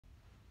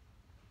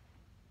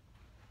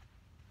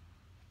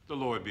The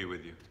Lord be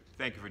with you.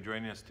 Thank you for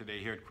joining us today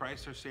here at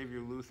Christ our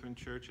Savior Lutheran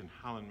Church in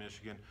Holland,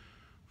 Michigan,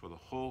 for the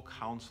whole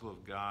counsel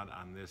of God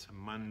on this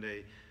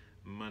Monday,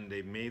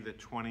 May the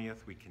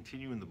 20th. We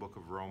continue in the book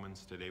of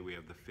Romans. Today we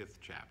have the 5th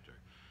chapter.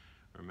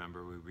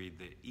 Remember, we read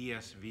the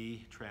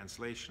ESV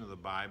translation of the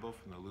Bible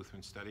from the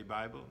Lutheran Study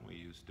Bible. We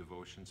use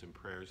devotions and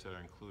prayers that are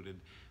included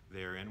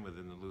therein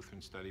within the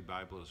Lutheran Study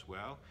Bible as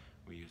well.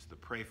 We use the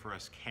Pray For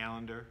Us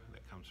calendar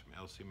that comes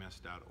from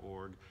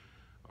LCMS.org,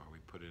 or we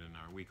put it in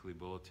our weekly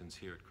bulletins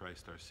here at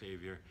Christ our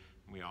Savior.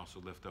 And we also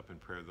lift up in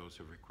prayer those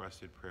who have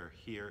requested prayer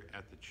here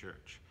at the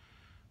church.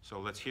 So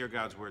let's hear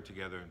God's word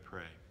together and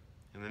pray.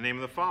 In the name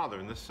of the Father,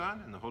 and the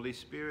Son, and the Holy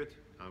Spirit,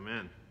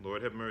 amen.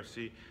 Lord, have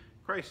mercy.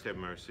 Christ, have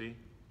mercy.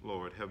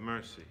 Lord, have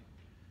mercy.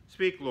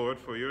 Speak, Lord,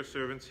 for your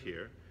servants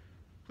hear.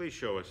 Please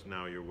show us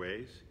now your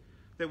ways,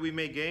 that we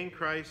may gain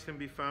Christ and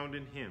be found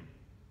in him,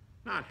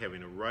 not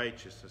having a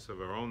righteousness of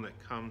our own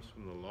that comes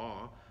from the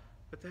law,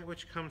 but that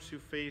which comes through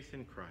faith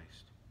in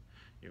Christ.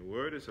 Your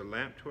word is a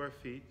lamp to our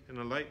feet and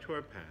a light to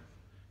our path.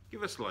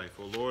 Give us life,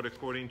 O Lord,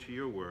 according to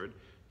your word,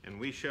 and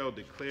we shall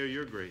declare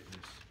your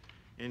greatness.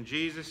 In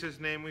Jesus'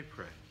 name we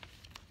pray.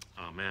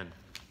 Amen.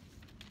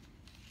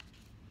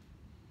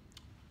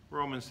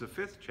 Romans, the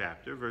 5th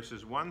chapter,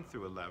 verses 1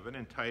 through 11,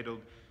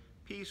 entitled,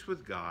 Peace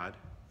with God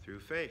Through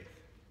Faith.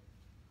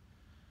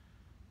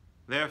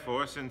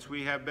 Therefore, since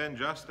we have been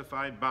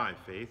justified by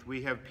faith,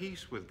 we have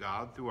peace with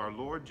God through our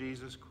Lord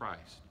Jesus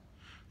Christ.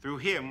 Through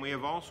him we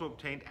have also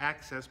obtained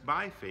access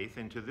by faith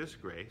into this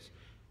grace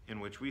in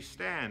which we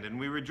stand, and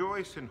we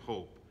rejoice in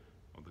hope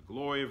of the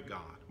glory of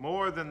God.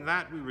 More than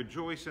that, we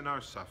rejoice in our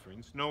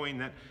sufferings, knowing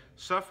that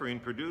suffering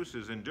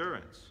produces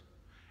endurance,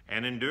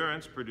 and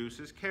endurance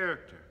produces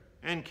character,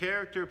 and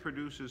character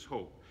produces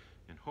hope,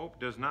 and hope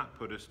does not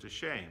put us to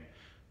shame,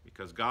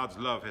 because God's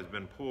love has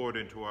been poured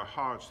into our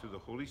hearts through the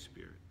Holy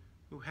Spirit,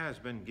 who has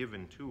been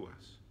given to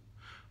us.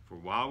 For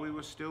while we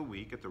were still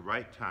weak, at the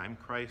right time,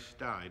 Christ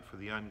died for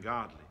the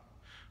ungodly.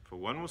 For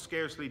one will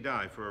scarcely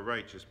die for a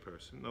righteous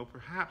person, though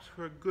perhaps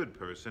for a good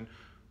person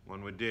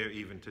one would dare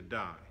even to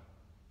die.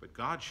 But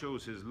God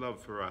shows his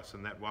love for us,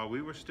 in that while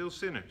we were still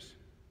sinners,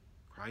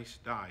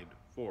 Christ died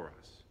for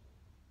us.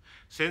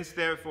 Since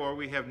therefore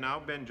we have now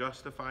been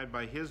justified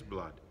by his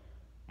blood,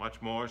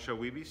 much more shall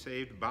we be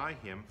saved by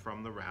him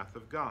from the wrath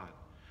of God.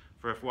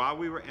 For if while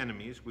we were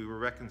enemies we were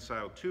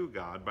reconciled to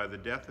God by the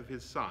death of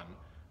his Son,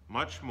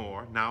 much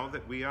more, now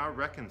that we are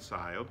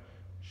reconciled,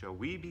 shall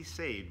we be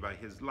saved by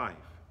his life.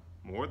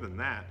 More than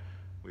that,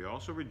 we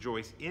also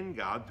rejoice in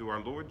God through our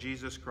Lord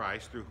Jesus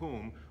Christ, through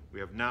whom we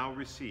have now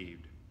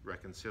received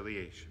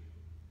reconciliation.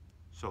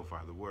 So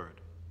far the word.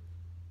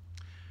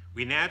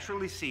 We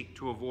naturally seek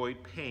to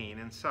avoid pain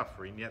and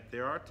suffering, yet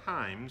there are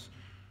times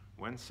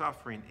when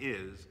suffering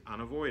is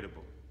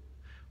unavoidable.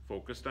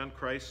 Focused on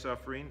Christ's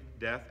suffering,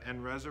 death,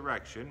 and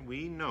resurrection,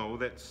 we know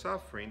that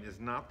suffering is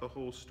not the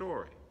whole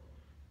story.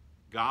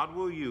 God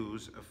will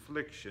use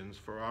afflictions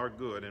for our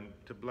good and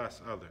to bless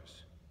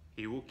others.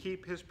 He will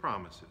keep his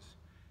promises,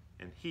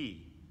 and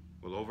he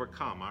will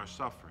overcome our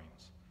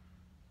sufferings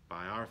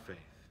by our faith.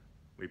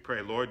 We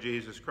pray, Lord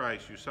Jesus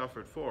Christ, you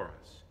suffered for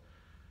us.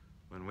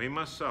 When we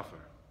must suffer,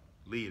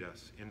 lead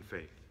us in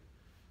faith.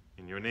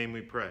 In your name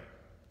we pray.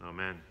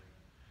 Amen.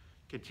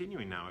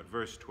 Continuing now at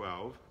verse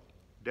 12,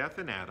 death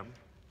in Adam,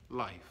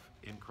 life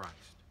in Christ.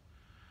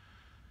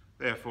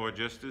 Therefore,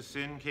 just as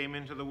sin came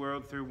into the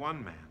world through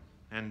one man,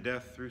 and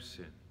death through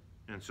sin,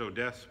 and so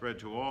death spread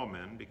to all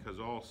men because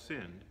all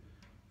sinned.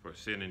 For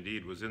sin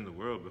indeed was in the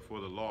world before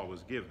the law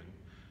was given,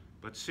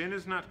 but sin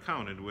is not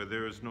counted where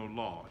there is no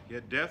law.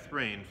 Yet death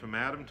reigned from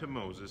Adam to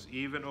Moses,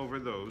 even over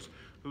those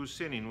whose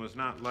sinning was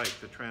not like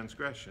the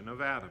transgression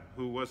of Adam,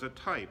 who was a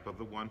type of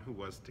the one who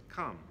was to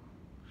come.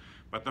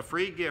 But the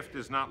free gift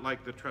is not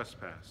like the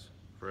trespass.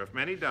 For if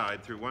many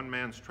died through one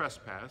man's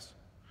trespass,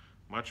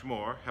 much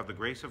more have the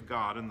grace of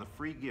God and the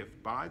free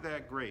gift by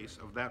that grace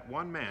of that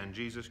one man,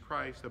 Jesus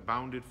Christ,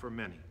 abounded for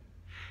many.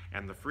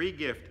 And the free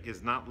gift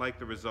is not like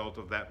the result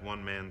of that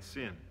one man's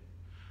sin.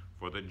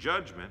 For the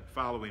judgment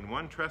following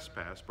one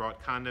trespass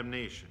brought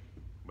condemnation,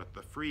 but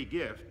the free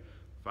gift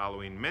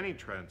following many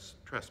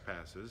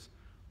trespasses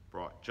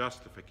brought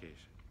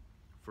justification.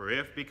 For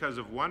if because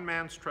of one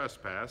man's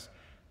trespass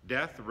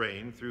death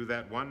reigned through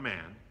that one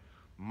man,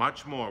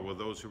 much more will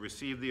those who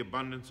receive the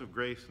abundance of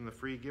grace and the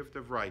free gift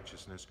of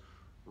righteousness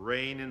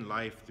reign in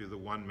life through the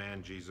one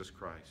man, Jesus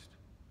Christ.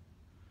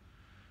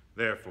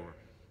 Therefore,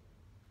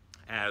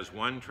 as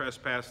one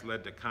trespass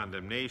led to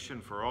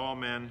condemnation for all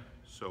men,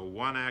 so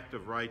one act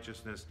of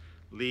righteousness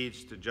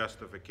leads to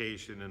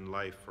justification and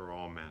life for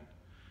all men.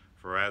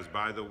 For as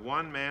by the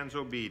one man's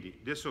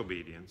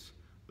disobedience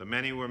the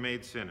many were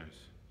made sinners,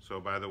 so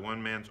by the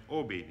one man's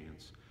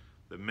obedience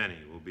the many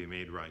will be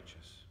made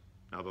righteous.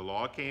 Now the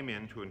law came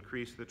in to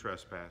increase the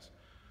trespass,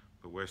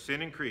 but where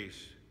sin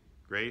increased,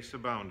 grace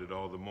abounded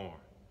all the more,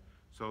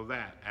 so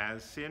that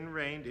as sin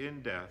reigned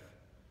in death,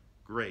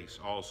 grace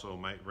also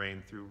might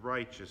reign through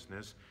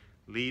righteousness,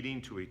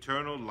 leading to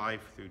eternal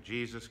life through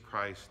Jesus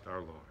Christ our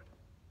Lord.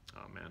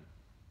 Amen.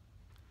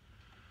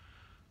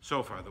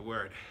 So far the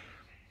word.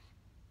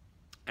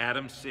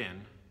 Adam's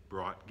sin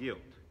brought guilt,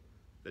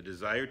 the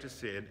desire to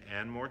sin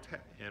and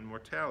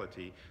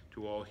mortality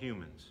to all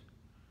humans.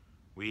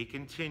 We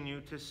continue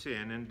to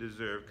sin and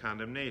deserve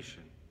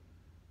condemnation.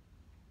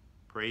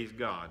 Praise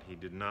God, he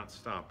did not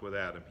stop with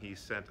Adam. He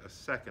sent a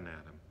second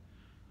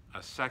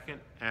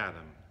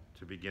Adam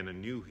to begin a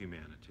new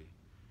humanity.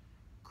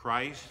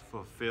 Christ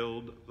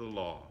fulfilled the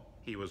law.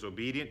 He was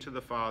obedient to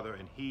the Father,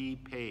 and he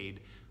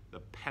paid the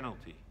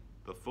penalty,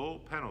 the full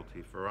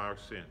penalty for our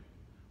sin.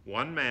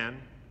 One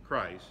man,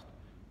 Christ,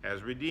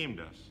 has redeemed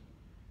us,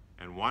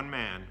 and one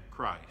man,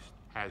 Christ,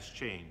 has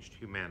changed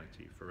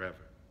humanity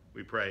forever.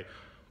 We pray,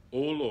 O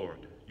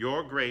Lord,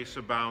 your grace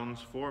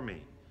abounds for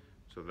me,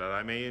 so that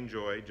I may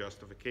enjoy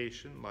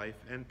justification, life,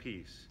 and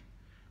peace,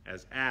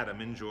 as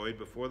Adam enjoyed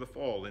before the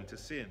fall into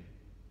sin.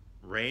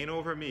 Reign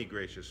over me,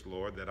 gracious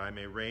Lord, that I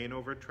may reign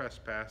over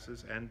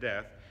trespasses and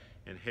death,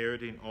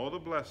 inheriting all the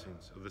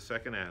blessings of the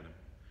second Adam.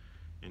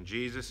 In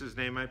Jesus'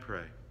 name I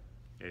pray.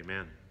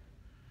 Amen.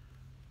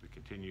 We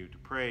continue to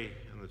pray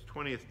on the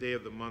 20th day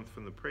of the month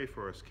from the Pray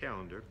For Us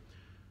calendar.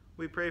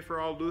 We pray for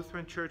all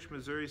Lutheran Church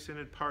Missouri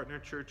Synod partner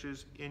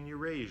churches in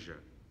Eurasia.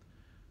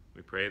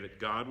 We pray that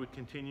God would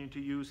continue to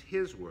use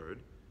his word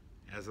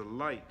as a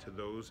light to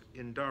those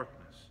in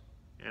darkness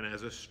and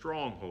as a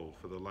stronghold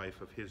for the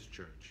life of his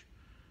church.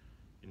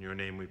 In your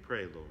name we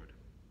pray, Lord.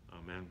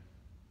 Amen.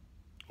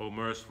 O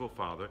merciful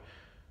Father,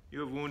 you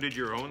have wounded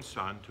your own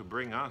Son to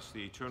bring us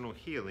the eternal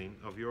healing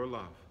of your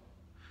love.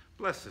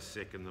 Bless the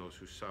sick and those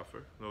who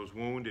suffer, those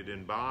wounded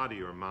in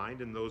body or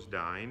mind, and those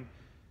dying,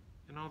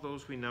 and all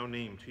those we now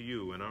name to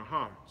you in our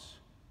hearts.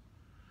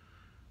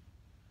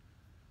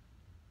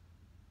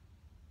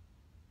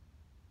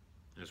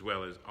 As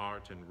well as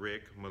Art and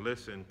Rick,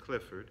 Melissa and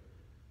Clifford,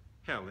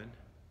 Helen,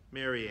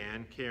 Mary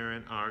Ann,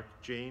 Karen, Art,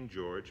 Jane,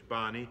 George,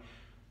 Bonnie,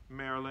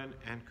 Marilyn,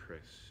 and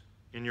Chris.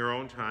 In your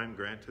own time,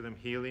 grant to them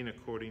healing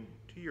according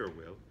to your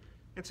will,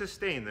 and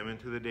sustain them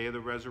into the day of the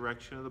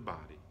resurrection of the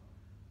body.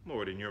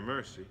 Lord, in your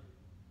mercy,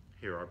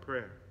 hear our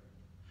prayer.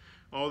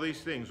 All these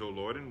things, O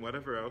Lord, and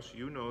whatever else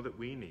you know that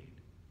we need,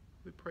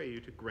 we pray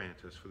you to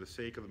grant us for the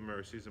sake of the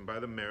mercies and by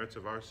the merits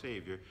of our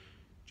Savior,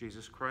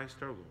 Jesus Christ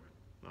our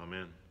Lord.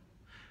 Amen.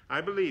 I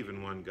believe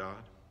in one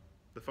God,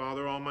 the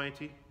Father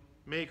Almighty,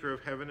 maker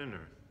of heaven and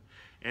earth,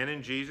 and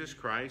in Jesus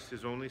Christ,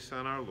 his only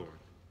Son, our Lord,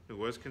 who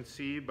was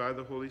conceived by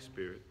the Holy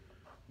Spirit,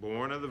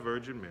 born of the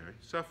Virgin Mary,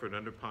 suffered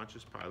under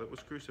Pontius Pilate,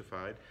 was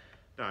crucified,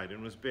 died,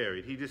 and was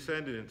buried. He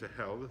descended into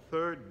hell. The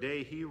third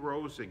day he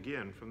rose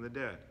again from the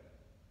dead.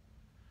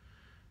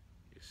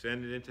 He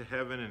ascended into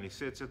heaven, and he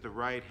sits at the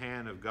right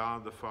hand of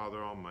God the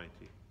Father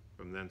Almighty.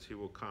 From thence he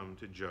will come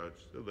to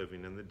judge the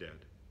living and the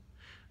dead.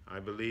 I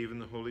believe in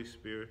the Holy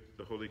Spirit,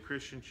 the holy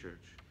Christian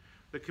church,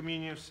 the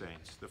communion of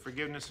saints, the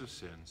forgiveness of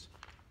sins,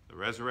 the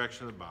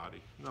resurrection of the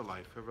body, and the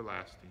life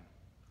everlasting.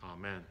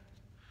 Amen.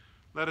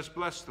 Let us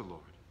bless the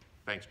Lord.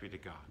 Thanks be to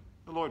God.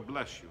 The Lord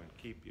bless you and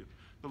keep you.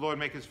 The Lord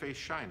make his face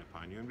shine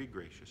upon you and be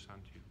gracious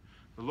unto you.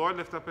 The Lord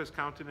lift up his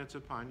countenance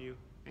upon you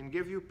and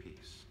give you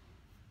peace.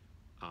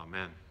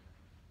 Amen.